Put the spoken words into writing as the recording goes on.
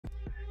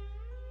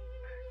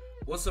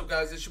What's up,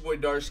 guys? It's your boy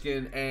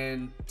Darkskin,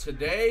 and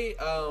today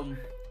I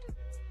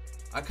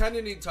kind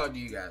of need to talk to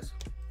you guys.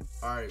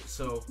 Alright,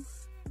 so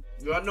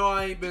y'all know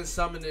I ain't been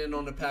summoning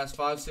on the past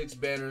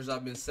 5-6 banners.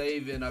 I've been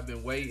saving, I've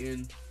been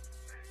waiting,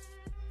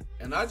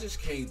 and I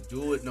just can't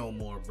do it no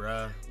more,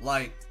 bruh.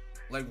 Like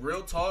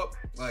real talk,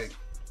 like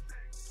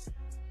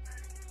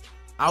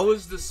I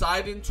was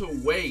deciding to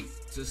wait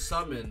to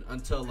summon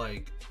until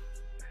like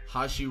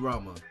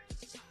Hashirama,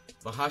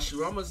 but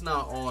Hashirama's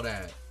not all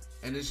that,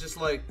 and it's just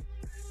like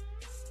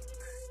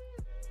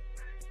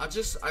I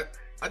just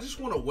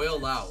want to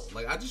wail out.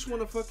 Like, I just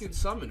want to fucking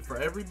summon for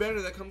every banner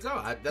that comes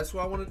out. That's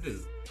what I want to do.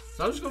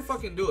 So I'm just gonna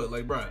fucking do it.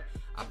 Like, bruh,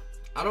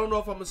 I don't know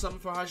if I'm gonna summon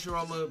for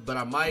Hashirama, but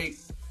I might.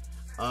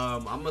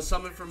 I'm gonna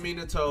summon for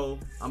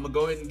Minato. I'm gonna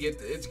go ahead and get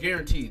it's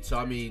guaranteed. So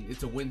I mean,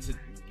 it's a win to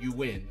you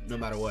win no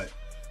matter what.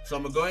 So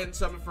I'm gonna go ahead and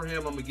summon for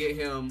him. I'm gonna get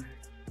him.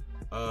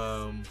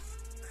 I'm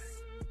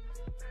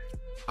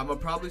gonna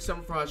probably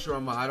summon for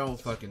Hashirama. I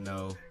don't fucking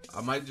know.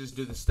 I might just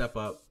do the step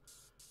up.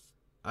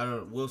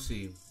 We'll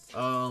see.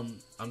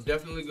 I'm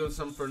definitely gonna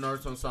summon for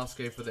Naruto and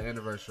Sasuke for the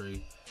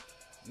anniversary.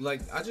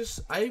 Like, I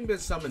ain't been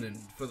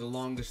summoning for the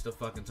longest of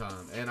fucking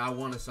time, and I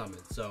want to summon.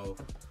 So,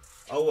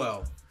 oh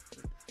well.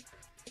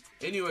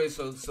 Anyway,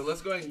 so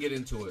let's go ahead and get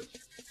into it.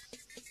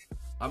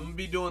 I'm gonna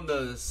be doing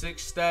the 6th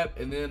step,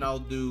 and then I'll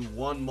do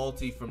one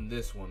multi from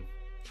this one.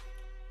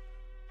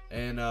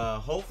 And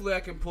hopefully I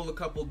can pull a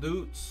couple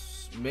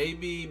dudes.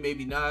 Maybe,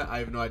 maybe not. I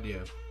have no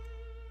idea.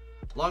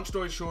 Long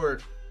story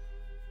short,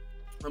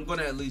 I'm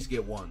gonna at least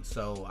get one,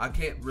 so I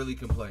can't really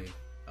complain.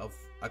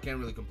 I can't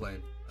really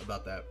complain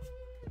about that.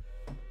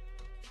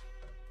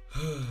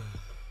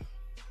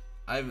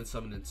 I haven't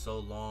summoned in so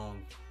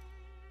long.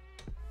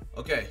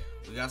 Okay,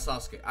 we got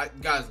Sasuke.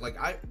 Guys,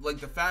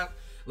 the fact,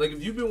 like,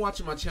 if you've been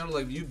watching my channel,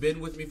 like, if you've been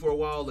with me for a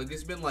while, like,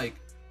 it's been like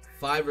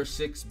 5 or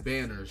 6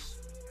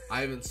 banners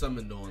I haven't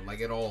summoned on,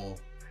 like, at all.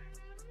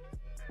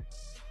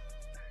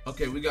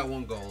 Okay, we got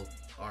 1 gold.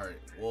 All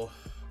right, well,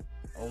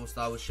 almost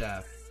thought it was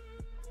Shaft.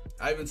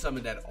 I haven't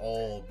summoned at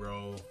all,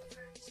 bro.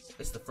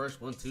 It's the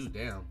first one too,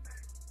 damn.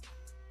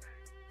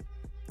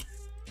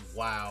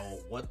 Wow,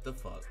 what the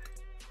fuck?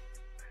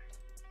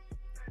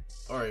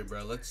 Alright,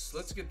 bro,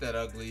 let's get that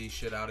ugly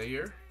shit out of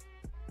here.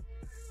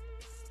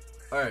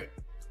 Alright.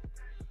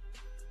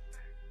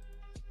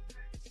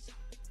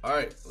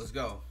 Alright, let's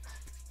go.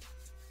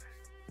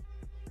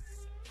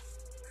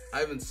 I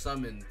haven't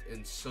summoned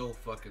in so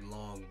fucking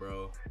long,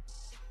 bro.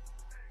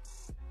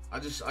 I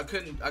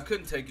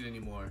couldn't take it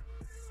anymore.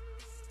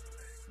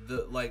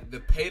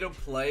 The pay to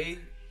play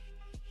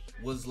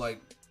was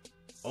like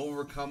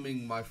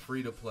overcoming my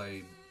free to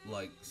play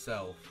like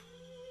self.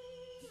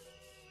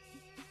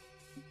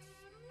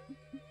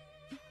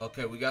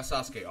 Okay, we got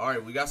Sasuke. All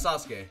right, we got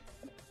Sasuke.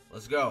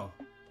 Let's go.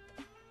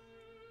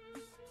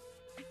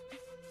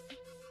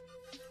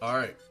 All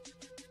right.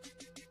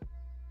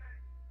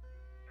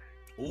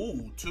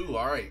 Ooh, 2.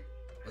 All right,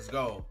 let's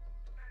go,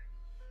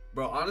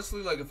 bro.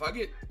 Honestly, like, if I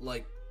get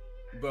like,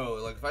 bro,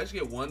 like, if I just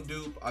get 1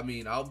 dupe, I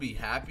mean, I'll be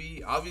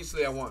happy.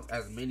 Obviously, I want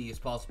as many as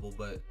possible,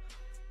 but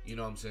you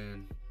know what I'm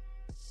saying.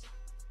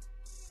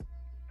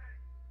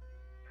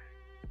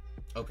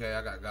 Okay,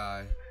 I got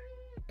Guy.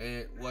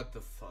 And what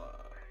the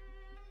fuck?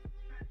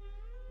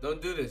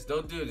 Don't do this.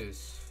 Don't do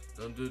this.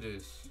 Don't do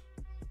this.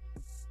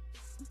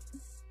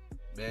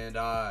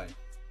 Bandai.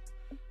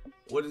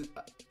 What is...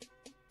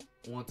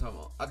 one time.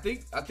 I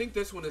think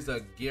this one is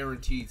a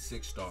guaranteed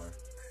 6-star.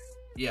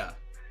 Yeah.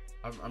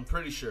 I'm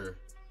pretty sure.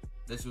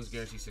 This was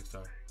guaranteed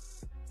 6-star.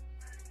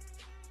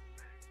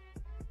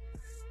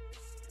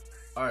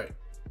 Alright.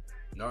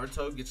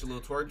 Naruto, get your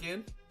little twerk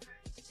in.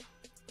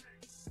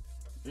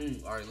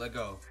 Alright, let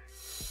go.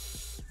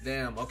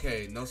 Damn,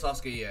 okay. No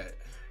Sasuke yet.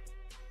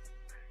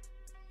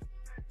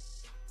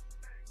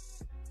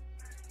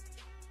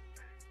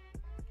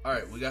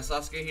 Alright, we got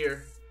Sasuke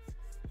here.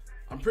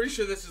 I'm pretty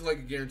sure this is like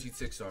a guaranteed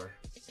 6-star.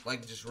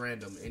 Like, just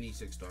random, any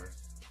 6-star.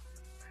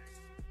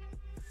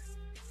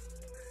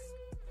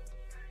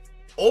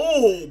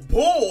 Oh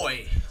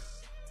boy,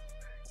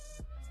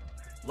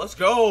 let's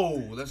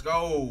go, let's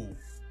go,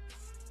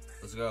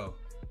 let's go.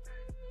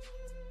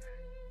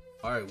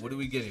 All right, what are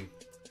we getting?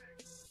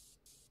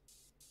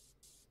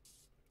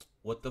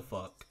 What the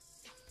fuck?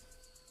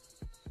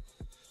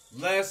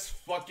 Let's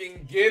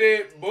fucking get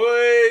it,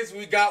 boys.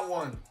 We got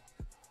one.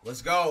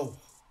 Let's go,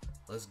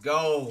 let's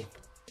go.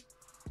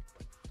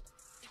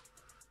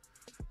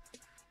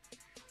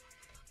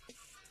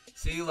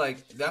 See,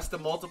 like, that's the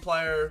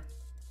multiplier.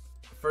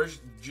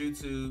 First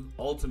jutsu,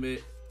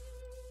 ultimate,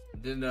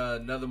 then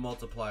another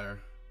multiplier.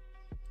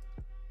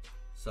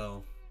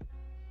 So,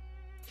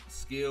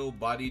 skill,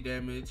 body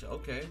damage,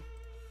 okay.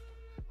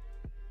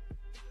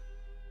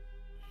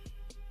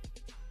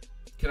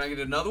 Can I get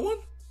another one?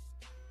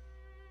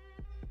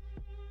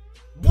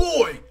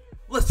 Boy,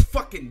 let's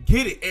fucking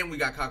get it. And we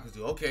got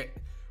Kakuzu. Okay,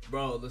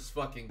 bro, let's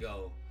fucking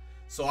go.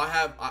 So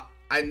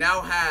I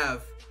now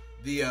have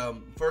the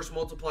first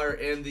multiplier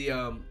and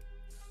the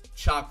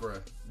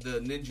chakra, the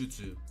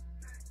ninjutsu,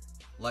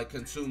 like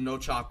consume no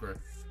chakra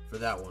for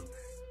that one.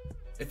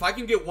 If I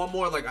can get one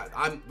more, like,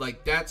 I'm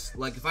like, that's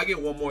like, if I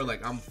get one more,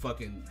 like, I'm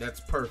fucking,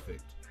 that's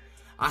perfect.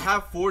 I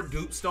have 4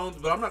 dupe stones,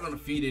 but I'm not gonna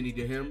feed any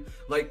to him.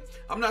 Like,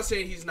 I'm not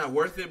saying he's not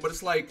worth it, but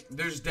it's like,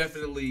 there's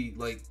definitely,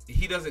 like,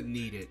 he doesn't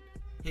need it.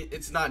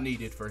 It's not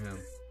needed for him.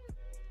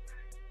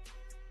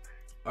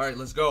 All right,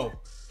 let's go.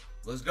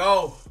 Let's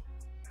go.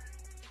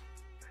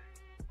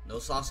 No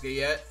Sasuke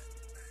yet.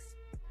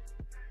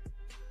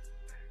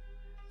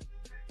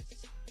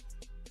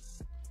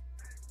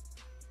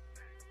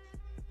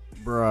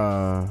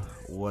 Bruh,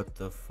 what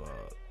the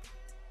fuck?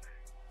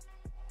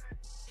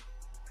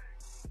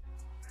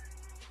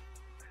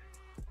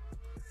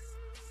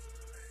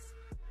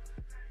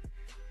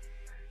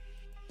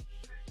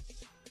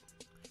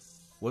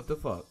 What the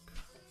fuck?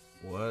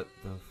 What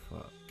the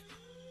fuck?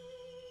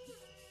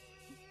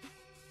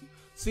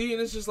 See, and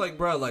it's just like,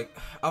 bruh, like,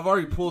 I've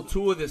already pulled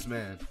 2 of this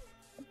man.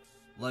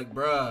 Like,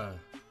 bruh,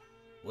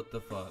 what the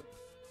fuck?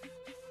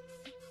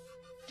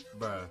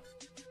 Bruh.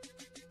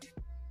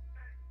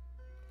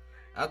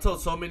 I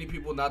told so many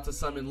people not to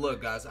summon.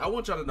 Look, guys, I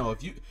want y'all to know,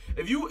 if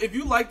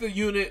you like the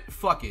unit,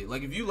 fuck it.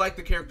 Like, if you like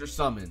the character,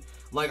 summon.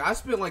 Like, I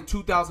spent like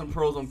 2,000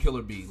 pros on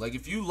Killer Bee. Like,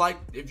 if you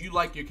like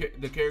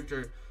the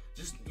character,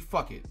 just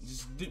fuck it.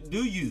 Just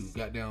do you,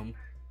 goddamn.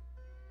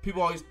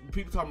 People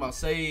talking about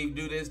save,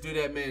 do this, do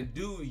that, man.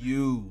 Do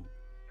you.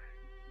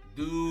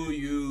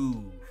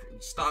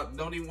 Stop.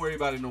 Don't even worry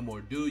about it no more.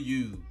 Do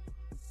you.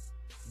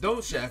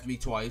 Don't shaft me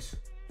twice.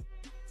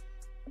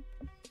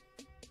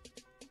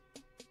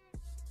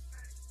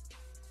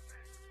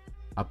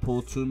 I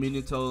pulled 2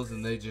 Minatos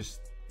and they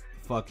just,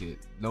 fuck it.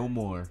 No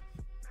more.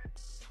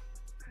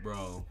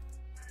 Bro.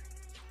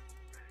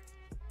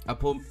 I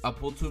pulled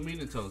 2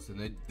 Minatos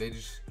and they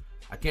just,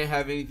 I can't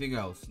have anything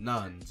else.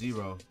 None.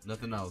 0.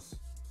 Nothing else.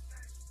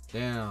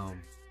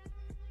 Damn.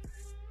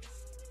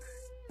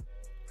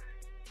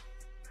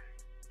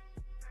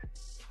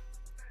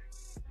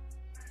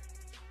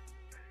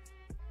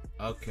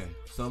 Okay.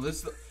 So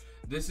this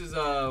is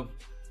the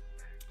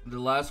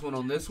last one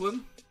on this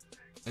one.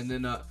 And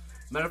then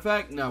matter of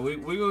fact, no, we're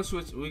gonna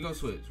switch. We're gonna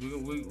switch.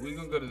 We're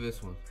gonna go to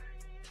this one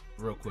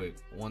real quick.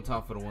 One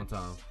time for the one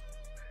time.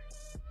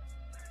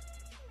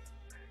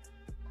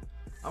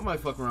 I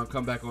might fuck around,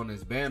 come back on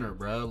this banner,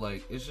 bro.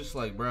 Like, it's just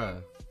like,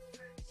 bruh.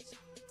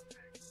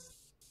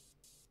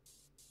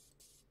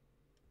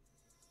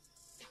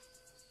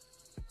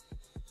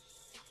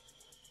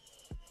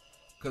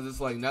 Cause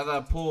it's like, now that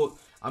I pulled,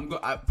 I'm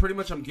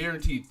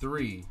guaranteed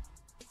 3,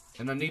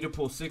 and I need to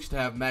pull 6 to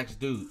have max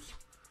dupes.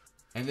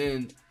 And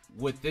then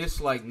with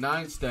this like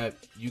 9-step,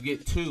 you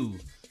get 2,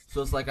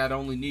 so it's like I'd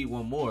only need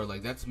 1 more.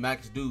 Like, that's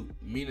max dupe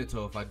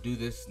Minato if I do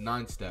this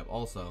 9-step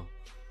also.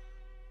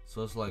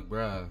 So it's like,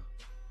 bruh,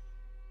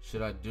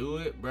 should I do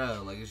it,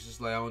 bruh? Like, it's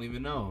just like, I don't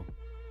even know,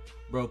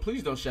 bro.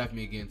 Please don't shaft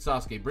me again,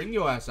 Sasuke. Bring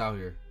your ass out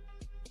here,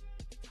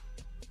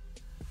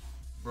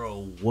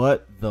 bro.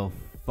 What the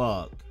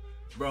fuck?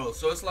 Bro,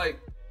 so it's like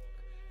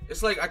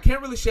I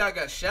can't really say I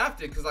got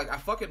shafted because, like, I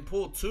fucking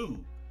pulled 2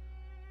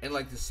 and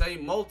like the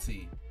same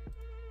multi,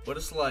 but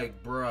it's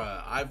like,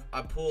 bruh,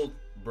 I pulled,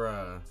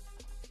 bruh,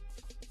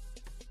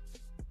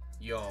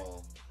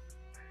 y'all,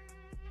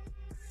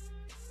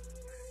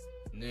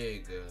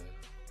 nigga,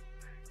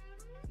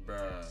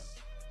 bruh.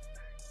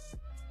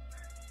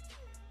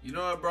 You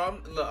know what, bro?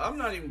 I'm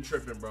not even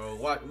tripping, bro.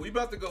 What? We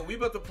about to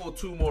pull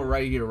 2 more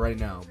right here, right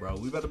now, bro.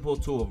 We about to pull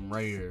 2 of them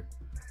right here.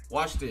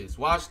 Watch this.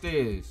 Watch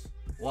this.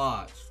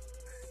 Watch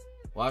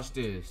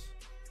this.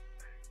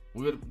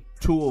 We got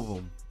 2 of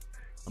them.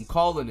 I'm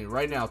calling it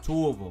right now.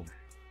 2 of them.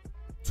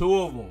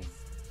 2 of them.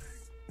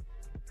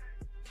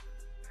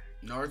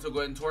 Naruto, go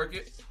ahead and twerk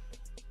it.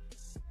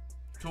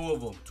 2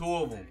 of them. 2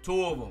 of them.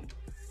 2 of them.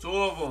 2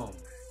 of them.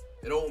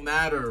 It don't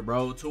matter,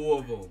 bro. 2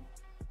 of them.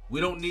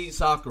 We don't need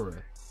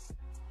Sakura.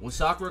 When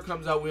Sakura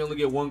comes out, we only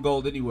get 1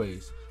 gold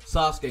anyways.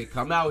 Sasuke,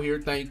 come out here.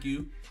 Thank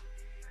you.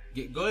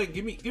 Go ahead,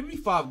 give me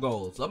 5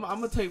 golds. I'm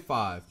gonna take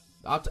 5.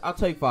 I'll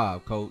take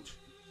 5, coach.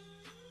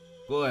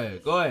 Go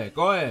ahead.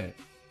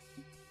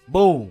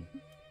 Boom,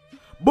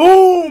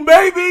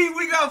 baby.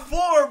 We got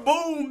 4.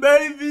 Boom,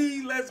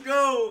 baby. Let's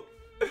go.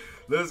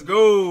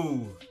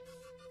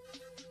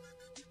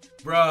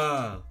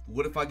 Bruh,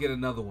 what if I get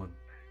another one?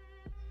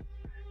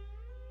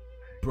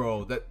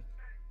 Bro,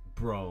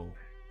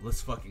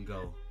 let's fucking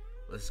go.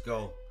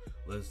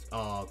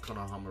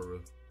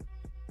 Konohamaru.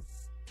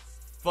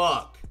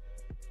 Fuck.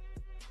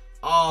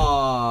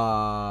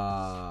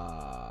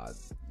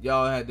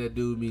 Y'all had to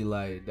do me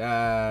like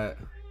that.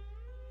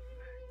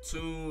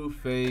 2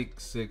 fake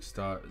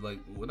 6-star, like,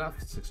 well, not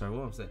 6-star,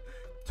 what I'm saying,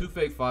 2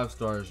 fake 5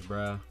 stars,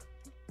 bruh.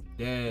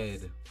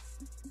 Dead.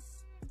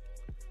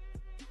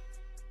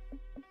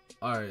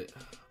 Alright,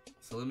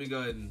 so let me go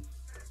ahead and,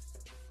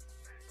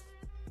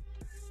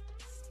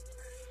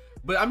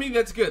 but I mean,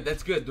 that's good.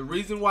 The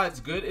reason why it's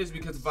good is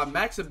because if I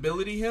max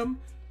ability him,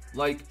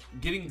 like,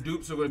 getting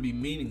dupes are going to be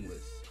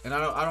meaningless. And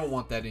I don't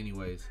want that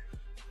anyways.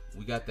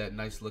 We got that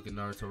nice looking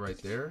Naruto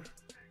right there.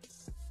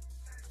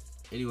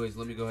 Anyways,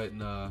 let me go ahead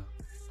and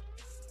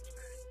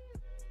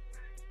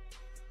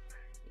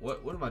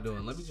what am I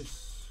doing? Let me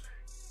just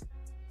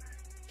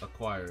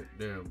acquired.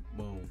 There,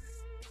 boom.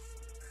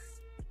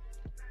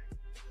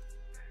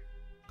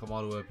 Come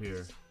all the way up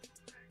here.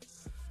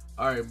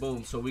 Alright,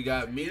 boom. So we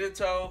got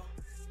Minato,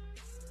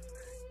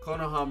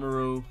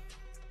 Konohamaru.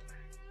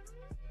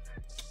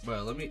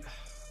 Bro, let me...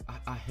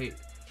 I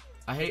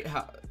hate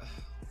how...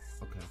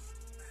 Okay.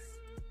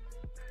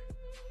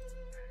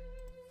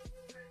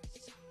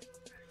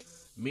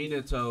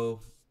 Minato.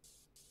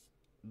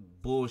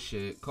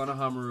 Bullshit.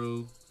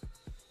 Konohamaru.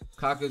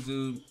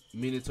 Kakazu.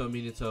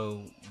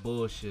 Minato.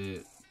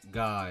 Bullshit.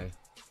 Guy.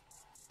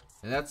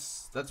 And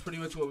that's pretty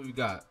much what we've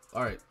got.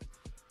 Alright.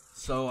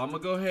 So I'm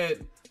gonna go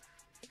ahead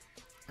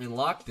and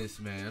lock this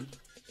man.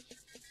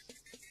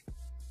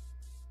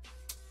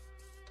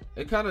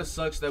 It kind of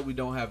sucks that we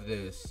don't have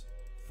this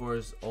for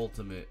his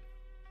ultimate.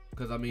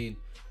 Because, I mean,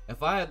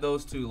 if I had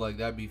those two, like,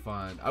 that'd be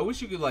fine. I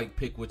wish you could, like,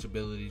 pick which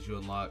abilities you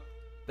unlock.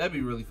 That'd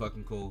be really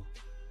fucking cool.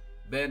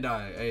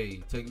 Bandai,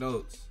 hey, take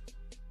notes.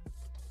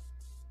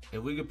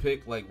 If we could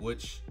pick, like,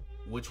 which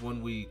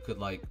one we could,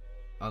 like,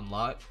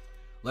 unlock.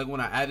 Like,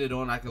 when I add it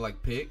on, I could,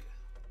 like, pick.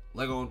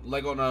 Like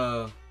on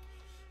a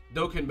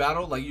Dokkan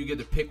Battle, like, you get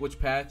to pick which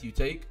path you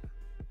take.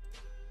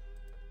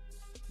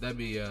 That'd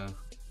be,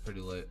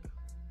 pretty lit.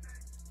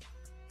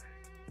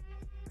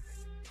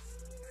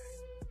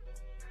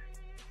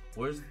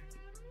 Where's...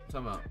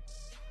 Time out.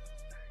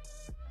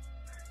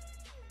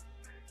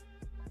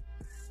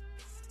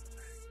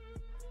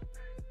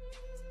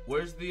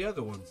 Where's the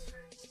other ones?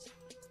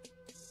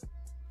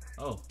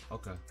 Oh,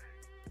 okay.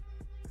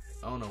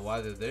 I don't know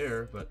why they're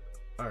there, but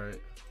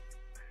alright.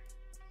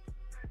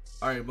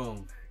 Alright,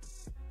 boom.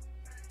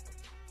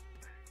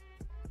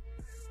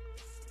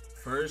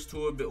 First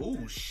to a bit.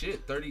 Ooh,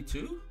 shit,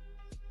 32?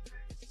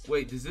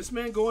 Wait, does this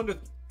man go into...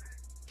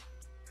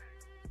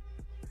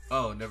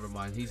 Oh, never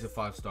mind. He's a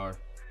 5-star.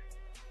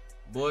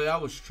 Boy, I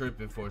was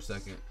tripping for a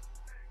second.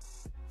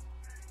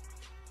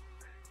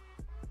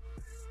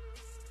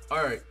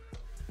 Alright.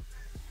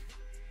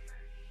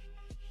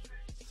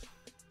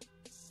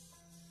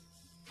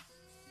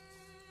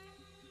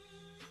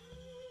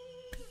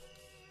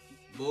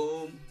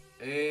 Boom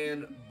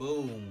and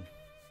boom.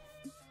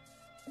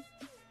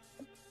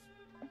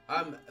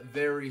 I'm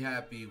very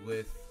happy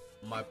with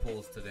my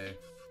pulls today.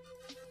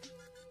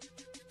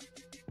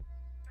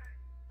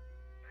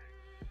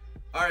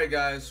 Alright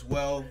guys,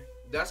 well,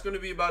 that's going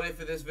to be about it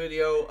for this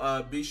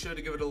video. Be sure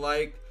to give it a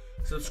like.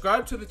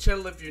 Subscribe to the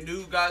channel if you're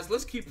new, guys.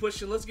 Let's keep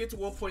pushing. Let's get to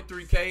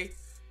 1.3K.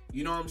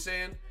 You know what I'm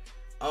saying?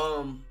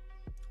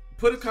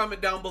 Put a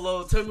comment down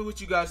below. Tell me what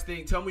you guys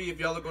think. Tell me if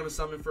y'all are going to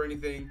summon for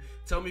anything.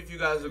 Tell me if you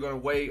guys are going to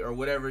wait or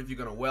whatever. If you're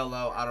going to well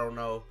out. I don't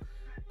know.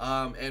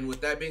 And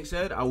with that being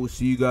said, I will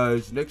see you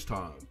guys next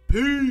time.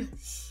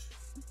 Peace.